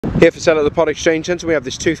Here for sale at the Pod Exchange Centre we have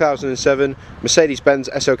this 2007 Mercedes-Benz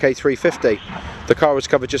SLK-350. The car has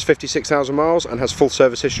covered just 56,000 miles and has full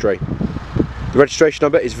service history. The registration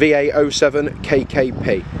number is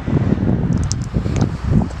VA07KKP.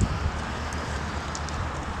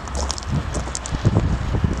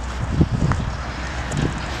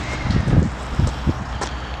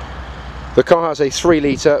 The car has a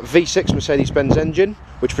 3-litre V6 Mercedes-Benz engine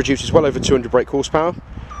which produces well over 200 brake horsepower.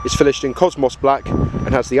 It's finished in Cosmos Black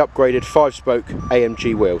and has the upgraded 5-spoke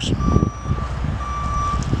AMG wheels.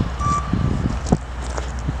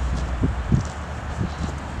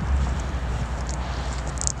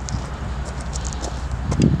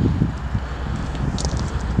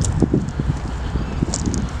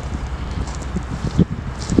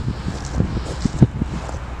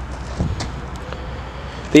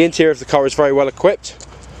 The interior of the car is very well equipped,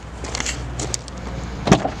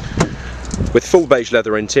 with full beige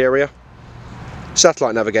leather interior,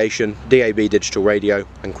 satellite navigation, DAB digital radio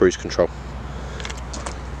and cruise control.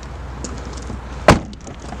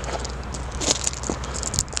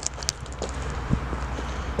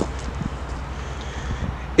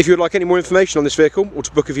 If you would like any more information on this vehicle or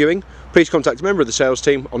to book a viewing, please contact a member of the sales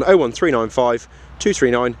team on 01395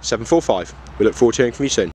 239 745. We look forward to hearing from you soon.